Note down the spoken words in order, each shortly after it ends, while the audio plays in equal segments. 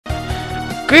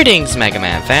Greetings, Mega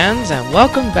Man fans, and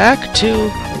welcome back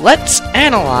to Let's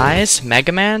Analyze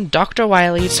Mega Man Dr.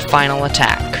 Wily's Final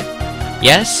Attack.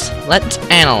 Yes, let's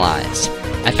analyze.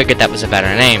 I figured that was a better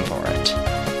name for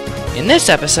it. In this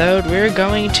episode, we're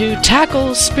going to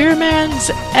tackle Spearman's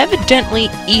evidently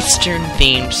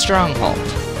Eastern-themed stronghold.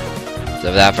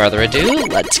 So without further ado,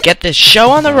 let's get this show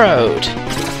on the road.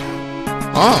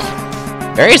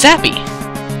 Oh, very zappy.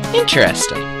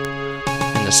 Interesting.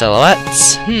 And the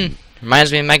silhouettes,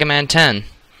 reminds me of Mega Man 10.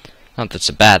 Not that it's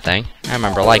a bad thing. I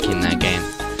remember liking that game.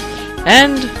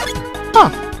 And,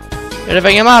 bit of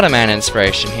a Yamato Man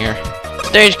inspiration here.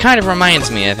 Stage kind of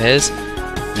reminds me of his.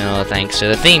 No thanks to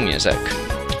the theme music.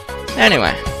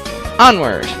 Anyway,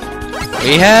 onward.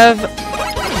 We have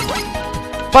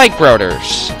bike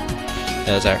rotors.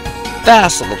 Those are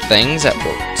fast little things that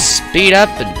will speed up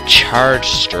and charge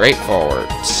straight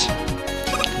forwards.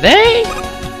 They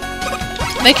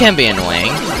can be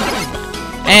annoying.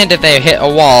 And if they hit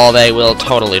a wall, they will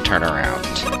totally turn around.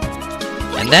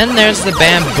 And then there's the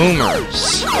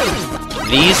bamboomers.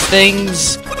 These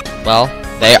things, well,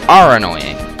 they are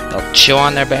annoying. They'll chew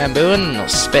on their bamboo and they'll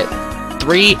spit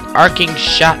 3 arcing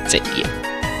shots at you.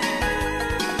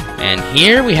 And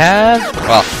here we have,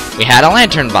 well, we had a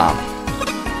lantern bomb.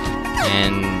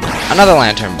 And another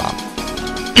lantern bomb.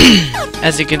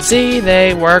 As you can see,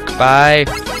 they work by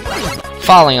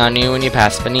falling on you when you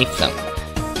pass beneath them.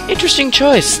 Interesting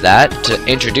choice, that, to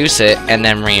introduce it and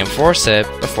then reinforce it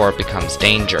before it becomes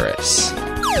dangerous.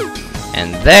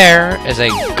 And there is a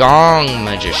gong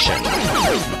magician.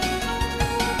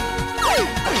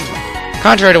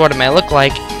 Contrary to what it may look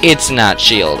like, it's not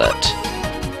shielded.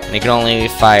 And it can only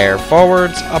fire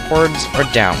forwards, upwards, or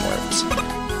downwards.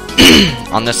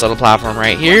 On this little platform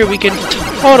right here, we can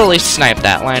totally snipe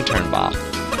that lantern bomb.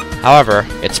 However,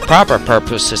 its proper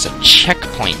purpose is a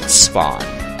checkpoint spawn.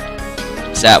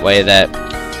 It's that way that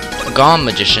the Gong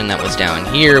Magician that was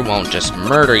down here won't just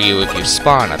murder you if you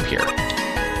spawn up here.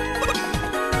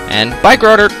 And Bike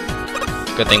Rotor!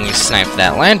 Good thing we sniped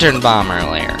that Lantern Bomb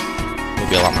earlier. It would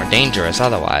be a lot more dangerous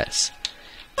otherwise.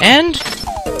 And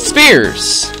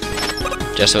Spears!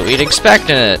 Just what we'd expect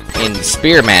in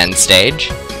Spearman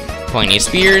stage. Pointy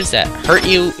spears that hurt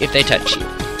you if they touch you.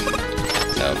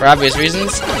 So for obvious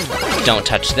reasons, don't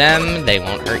touch them, they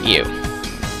won't hurt you.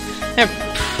 They're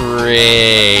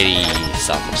pretty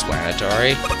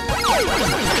self-explanatory.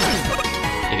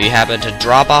 If you happen to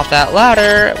drop off that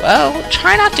ladder, well,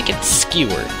 try not to get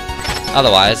skewered.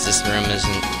 Otherwise, this room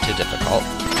isn't too difficult.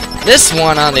 This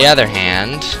one, on the other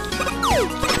hand,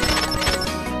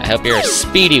 I hope you're a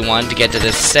speedy one to get to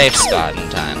this safe spot in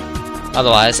time.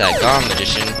 Otherwise, that Gong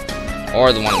Magician,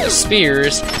 or the one with the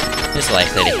spears, is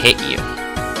likely to hit you.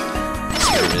 This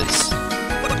room is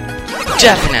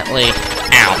definitely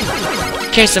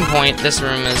Case in point, this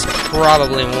room is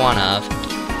probably one of,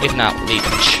 if not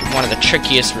one of the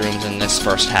trickiest rooms in this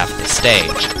first half of the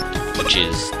stage, which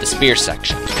is the spear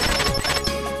section.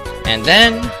 And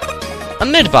then, a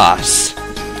mid-boss,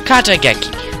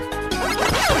 Katageki.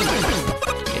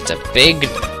 It's a big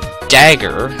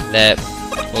dagger that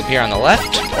will appear on the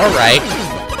left or right,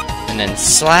 and then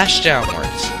slash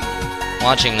downwards,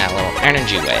 launching that little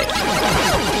energy wave.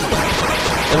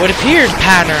 What appeared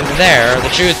patterned there, the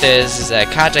truth is that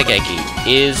Katageki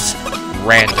is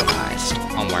randomized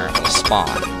on where it will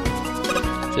spawn.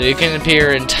 So you can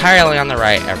appear entirely on the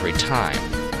right every time.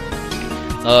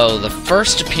 Oh, the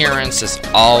first appearance is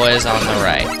always on the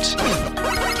right. And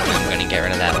I'm going to get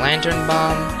rid of that lantern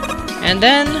bomb. And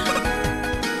then,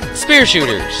 spear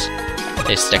shooters.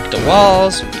 They stick to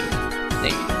walls.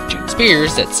 They shoot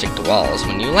spears that stick to walls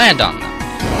when you land on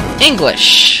them.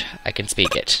 English! I can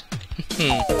speak it.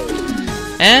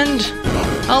 And,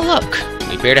 oh look,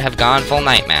 we appear to have gone full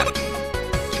Nightman.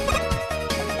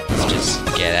 Let's just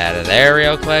get out of there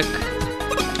real quick.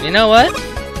 You know what?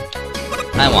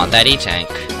 I want that E-Tank.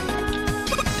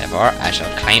 Therefore, I shall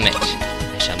claim it.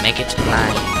 I shall make it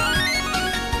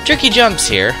mine. Tricky jumps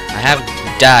here. I have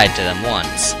died to them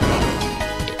once.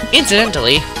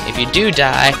 Incidentally, if you do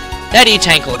die, that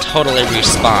E-Tank will totally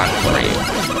respawn for you.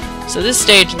 So this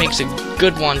stage makes a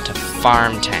good one to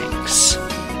farm tanks.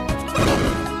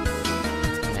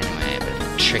 Anyway, a bit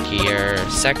of a trickier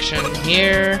section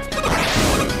here.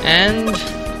 And,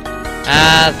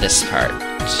 this part.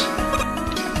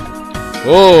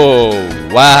 Oh,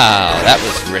 wow, that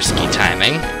was risky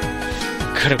timing.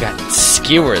 Could have gotten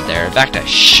skewered there. In fact, I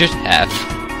should have,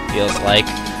 feels like.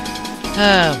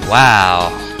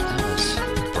 Wow, that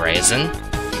was brazen.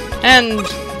 And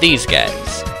these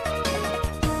guys.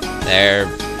 They're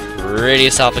pretty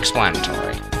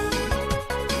self-explanatory.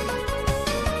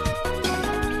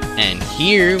 And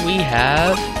here we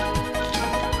have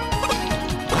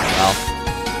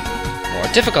well, more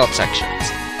difficult sections.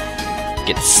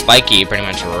 Gets spiky pretty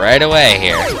much right away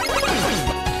here.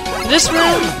 This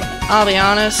room, I'll be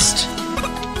honest,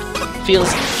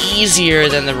 feels easier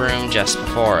than the room just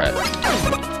before it.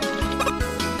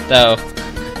 Though,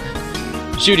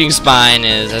 shooting Spine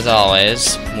is, as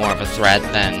always, more of a threat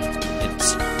than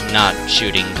its not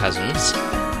shooting cousins.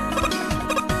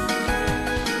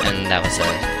 And that was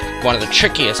one of the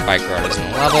trickiest bike riders in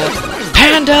the level.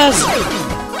 Pandas!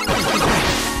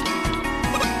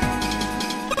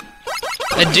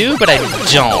 I do, but I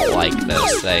don't like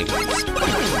those things.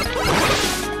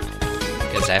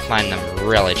 Because I find them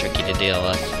really tricky to deal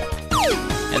with.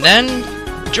 And then,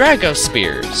 Drago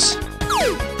Spears.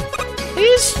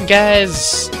 These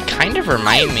guys kind of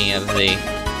remind me of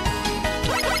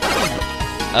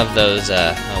those,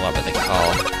 what were they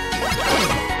called?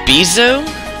 Bezo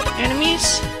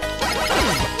enemies?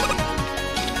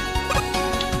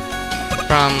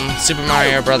 From Super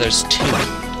Mario Bros.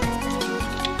 2.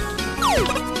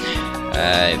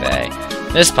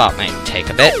 This part may take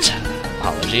a bit.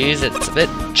 Apologies, it's a bit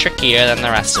trickier than the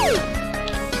rest of them.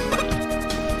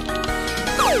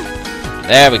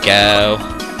 There we go.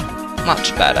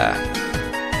 Much better.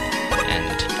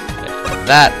 And with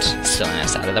that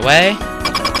silliness out of the way,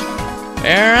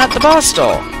 we're at the boss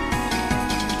door.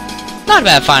 Not a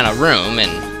bad final room, in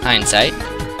hindsight.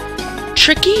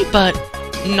 Tricky, but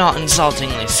not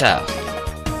insultingly so.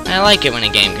 I like it when a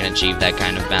game can achieve that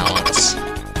kind of balance.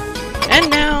 And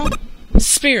now,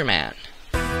 Spearman.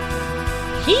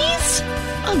 He's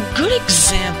a good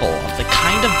example of the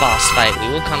kind of boss fight we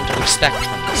will come to expect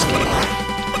from this game.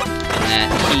 In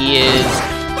that he is,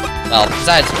 well,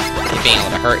 besides being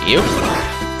able to hurt you,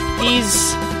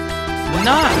 he's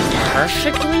not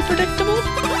perfectly predictable,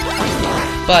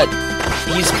 but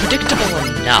he's predictable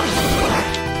enough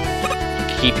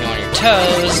to keep you on your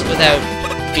toes without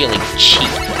feeling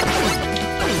cheap.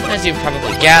 As you've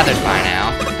probably gathered by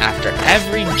now, after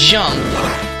every jump,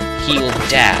 he will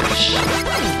dash,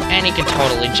 and he can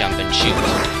totally jump and shoot.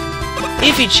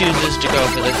 If he chooses to go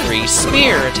for the 3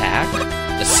 spear attack,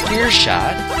 the spear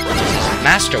shot, which is his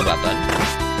master weapon,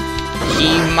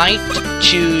 he might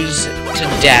choose to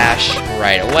dash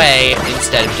right away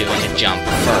instead of doing a jump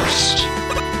first.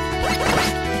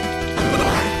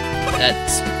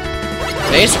 That's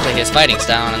basically his fighting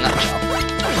style in a nutshell.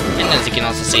 And as you can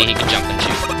also see, he can jump and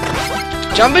shoot.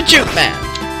 Jump and shoot, man!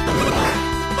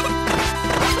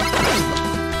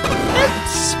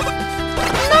 It's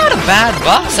not a bad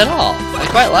boss at all. I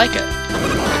quite like it.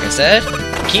 Like I said,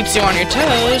 it keeps you on your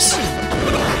toes.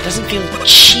 It doesn't feel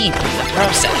cheap in the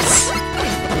process.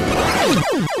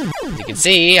 As you can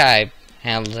see, I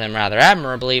handled him rather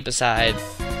admirably besides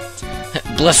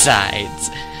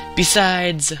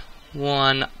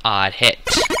one odd hit.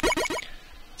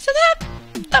 So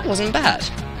that wasn't bad.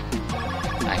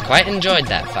 I quite enjoyed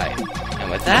that fight. And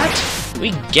with that,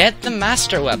 we get the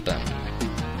master weapon.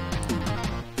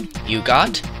 You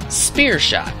got Spear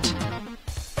Shot.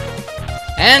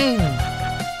 And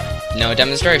no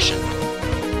demonstration.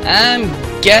 I'm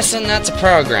guessing that's a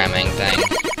programming thing.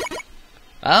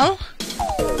 Well,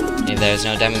 if there's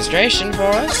no demonstration for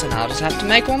us, then I'll just have to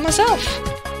make one myself.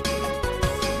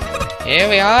 Here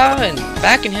we are, and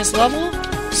back in his level,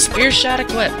 Spear Shot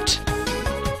equipped.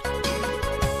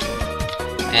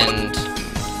 And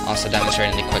also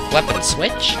demonstrating the quick weapon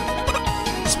switch.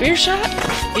 Spear Shot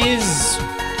is...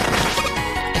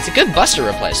 it's a good buster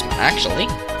replacement, actually.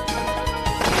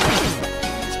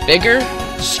 It's bigger,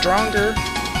 stronger,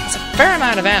 it's a fair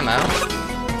amount of ammo,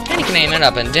 and you can aim it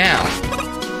up and down.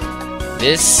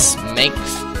 This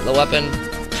makes the weapon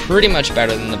pretty much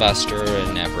better than the buster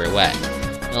in every way.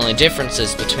 The only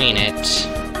differences between it,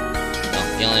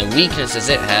 well, the only weaknesses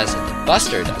it has that the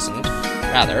buster doesn't,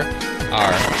 rather,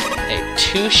 are a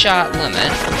 2-shot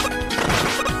limit.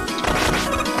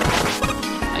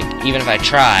 Like, even if I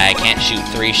try, I can't shoot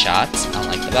 3 shots,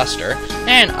 unlike the buster,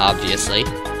 and obviously,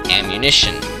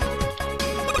 ammunition.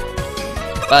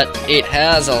 But it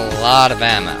has a lot of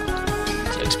ammo,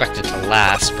 so expect it to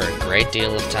last for a great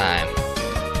deal of time.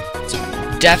 It's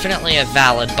definitely a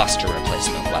valid buster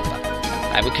replacement weapon.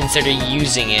 I would consider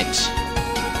using it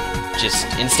just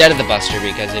instead of the buster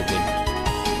because it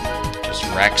would just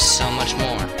wreck so much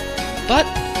more. But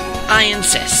I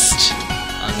insist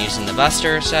on using the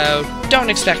buster, so don't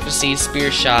expect to see Spear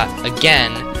Shot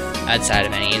again outside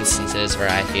of any instances where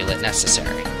I feel it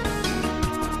necessary.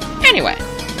 Anyway,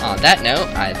 on that note,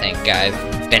 I think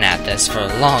I've been at this for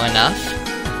long enough.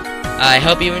 I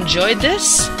hope you enjoyed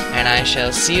this, and I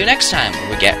shall see you next time where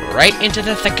we get right into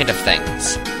the thicket of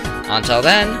things. Until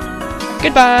then,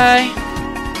 goodbye!